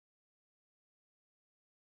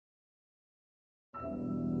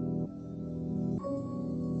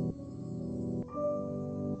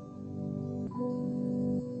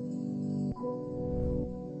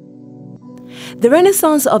The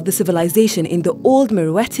renaissance of the civilization in the old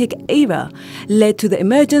Meroitic era led to the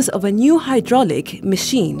emergence of a new hydraulic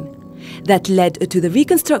machine that led to the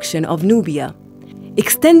reconstruction of Nubia,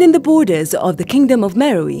 extending the borders of the Kingdom of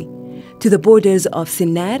Meroe to the borders of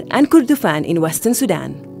Sinnar and Kordofan in western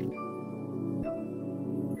Sudan.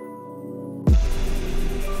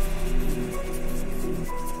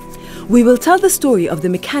 We will tell the story of the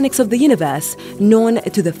mechanics of the universe known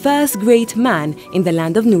to the first great man in the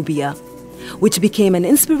land of Nubia, which became an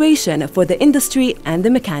inspiration for the industry and the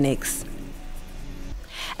mechanics.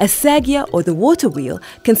 A sagia, or the water wheel,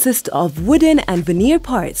 consists of wooden and veneer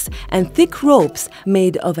parts and thick ropes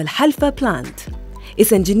made of al-halfa plant.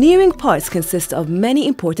 Its engineering parts consist of many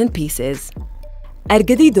important pieces.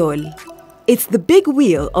 Argadidol. It's the big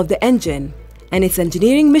wheel of the engine, and its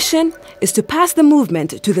engineering mission is to pass the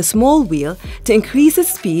movement to the small wheel to increase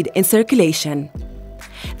its speed in circulation.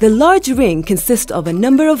 The large ring consists of a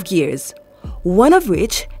number of gears, one of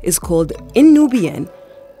which is called in Nubian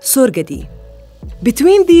Sorgadi.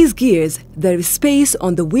 Between these gears, there is space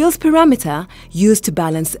on the wheel's parameter used to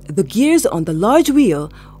balance the gears on the large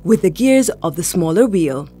wheel with the gears of the smaller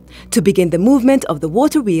wheel to begin the movement of the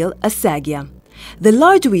water wheel, a sagia. The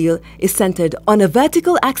large wheel is centered on a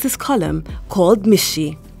vertical axis column called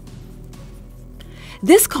mishi.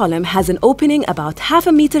 This column has an opening about half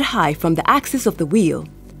a meter high from the axis of the wheel.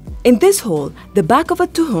 In this hole, the back of a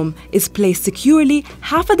tuhum is placed securely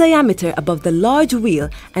half a diameter above the large wheel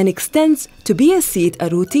and extends to be a seat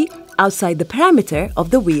aruti outside the parameter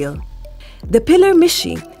of the wheel. The pillar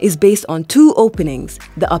mishi is based on two openings.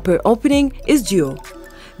 The upper opening is duo.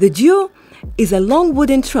 The duo is a long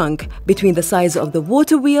wooden trunk between the sides of the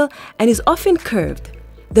water wheel and is often curved.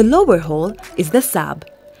 The lower hole is the sab,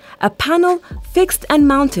 a panel fixed and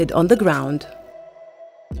mounted on the ground.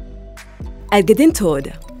 Argadin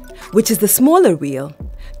Tod, which is the smaller wheel,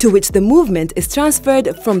 to which the movement is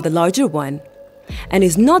transferred from the larger one, and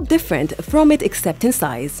is not different from it except in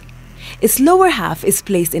size. Its lower half is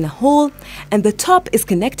placed in a hole, and the top is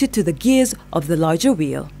connected to the gears of the larger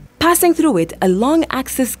wheel, passing through it a long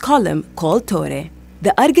axis column called tore.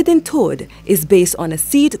 The Argadin Tod is based on a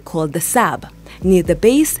seat called the sab, near the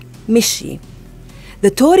base, mishi. The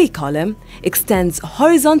tori column extends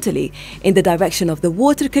horizontally in the direction of the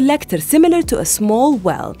water collector, similar to a small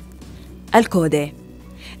well, al-Kode,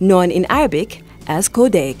 known in Arabic as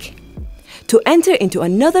Kodek, to enter into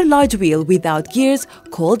another large wheel without gears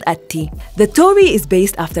called atti. The tori is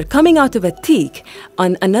based after coming out of a teak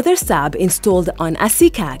on another sab installed on a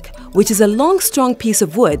sikak, which is a long, strong piece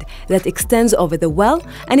of wood that extends over the well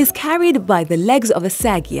and is carried by the legs of a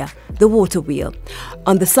sagia, the water wheel,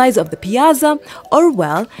 on the sides of the piazza or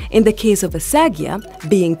well, in the case of a sagia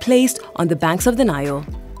being placed on the banks of the Nile.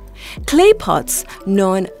 Clay pots,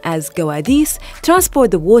 known as gawadis,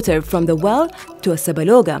 transport the water from the well to a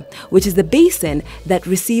sabaloga, which is the basin that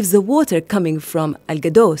receives the water coming from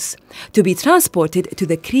Al-Gados, to be transported to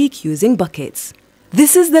the creek using buckets.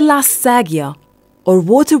 This is the last sagia, or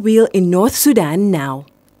water wheel in North Sudan now,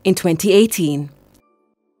 in 2018.